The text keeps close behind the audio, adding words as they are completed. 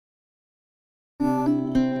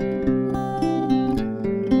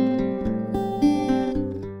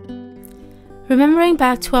Remembering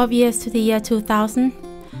back 12 years to the year 2000,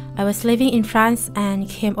 I was living in France and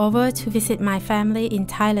came over to visit my family in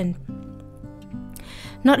Thailand.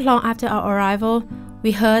 Not long after our arrival,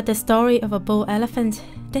 we heard the story of a bull elephant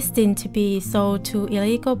destined to be sold to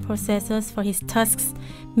illegal processors for his tusks,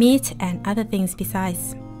 meat and other things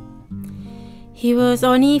besides. He was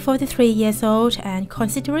only 43 years old and,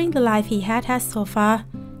 considering the life he had had so far,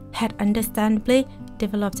 had understandably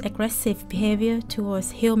developed aggressive behavior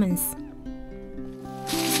towards humans.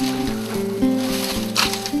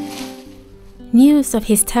 News of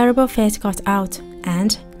his terrible fate got out,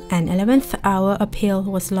 and an 11th hour appeal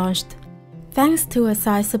was launched. Thanks to a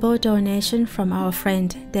sizable donation from our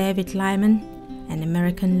friend David Lyman, an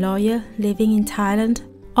American lawyer living in Thailand,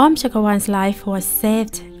 Oom Chakawan's life was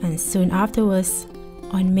saved, and soon afterwards,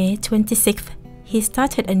 on May 26th, he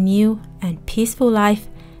started a new and peaceful life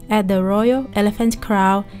at the Royal Elephant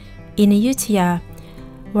Kraal in Ayutthaya,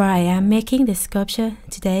 where I am making the sculpture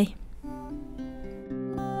today.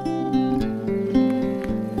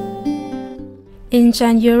 In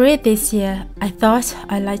January this year, I thought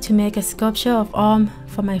I'd like to make a sculpture of Oom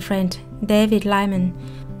for my friend David Lyman,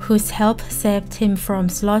 whose help saved him from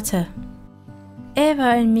slaughter. Eva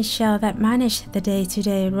and Michelle that managed the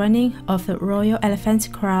day-to-day running of the Royal Elephant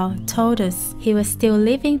Kraal told us he was still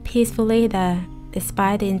living peacefully there,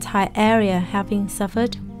 despite the entire area having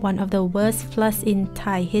suffered one of the worst floods in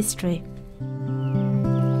Thai history.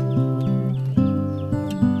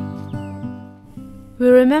 We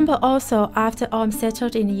remember also after Oom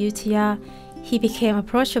settled in Ayutthaya, he became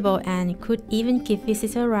approachable and could even give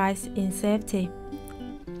visitor rides in safety.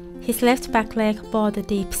 His left back leg bore the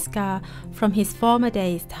deep scar from his former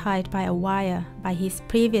days tied by a wire by his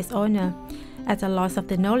previous owner, at a loss of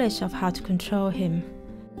the knowledge of how to control him.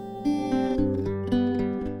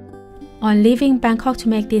 On leaving Bangkok to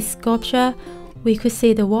make this sculpture, we could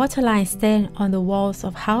see the waterline stain on the walls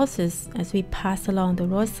of houses as we passed along the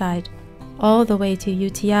roadside, all the way to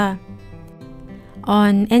Ayutthaya.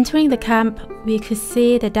 On entering the camp, we could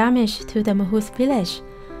see the damage to the Mahus village,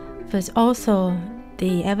 but also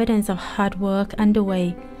the evidence of hard work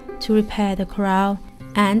underway to repair the kraal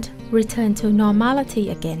and return to normality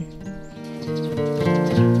again.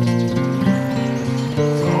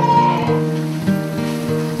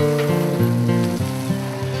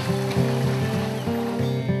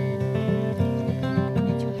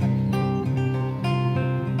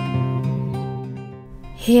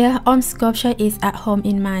 Here, Oom's sculpture is at home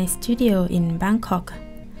in my studio in Bangkok.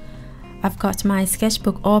 I've got my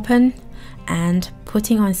sketchbook open and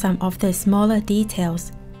putting on some of the smaller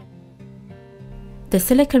details. The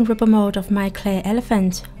silicone rubber mold of my clay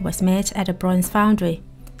elephant was made at a bronze foundry.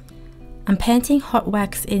 I'm painting hot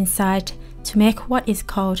wax inside to make what is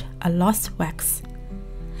called a lost wax.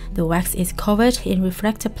 The wax is covered in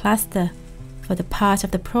reflector plaster for the part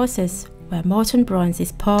of the process where molten bronze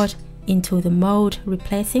is poured into the mold,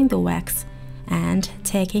 replacing the wax and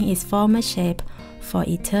taking its former shape for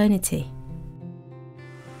eternity.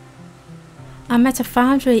 I'm at a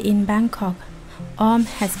foundry in Bangkok. Oom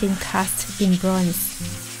has been cast in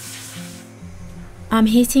bronze. I'm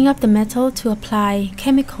heating up the metal to apply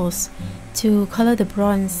chemicals to color the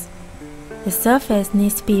bronze. The surface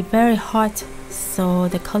needs to be very hot so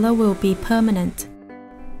the color will be permanent.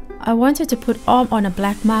 I wanted to put Oom on a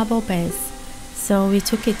black marble base, so we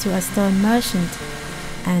took it to a stone merchant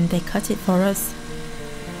and they cut it for us.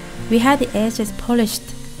 We had the edges polished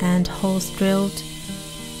and holes drilled,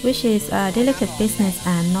 which is a delicate business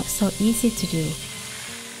and not so easy to do.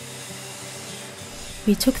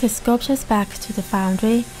 We took the sculptures back to the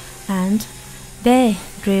foundry and they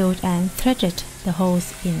drilled and threaded the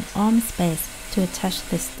holes in Oom's base to attach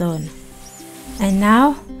the stone. And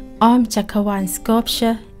now Oom Chakawan's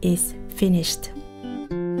sculpture is finished.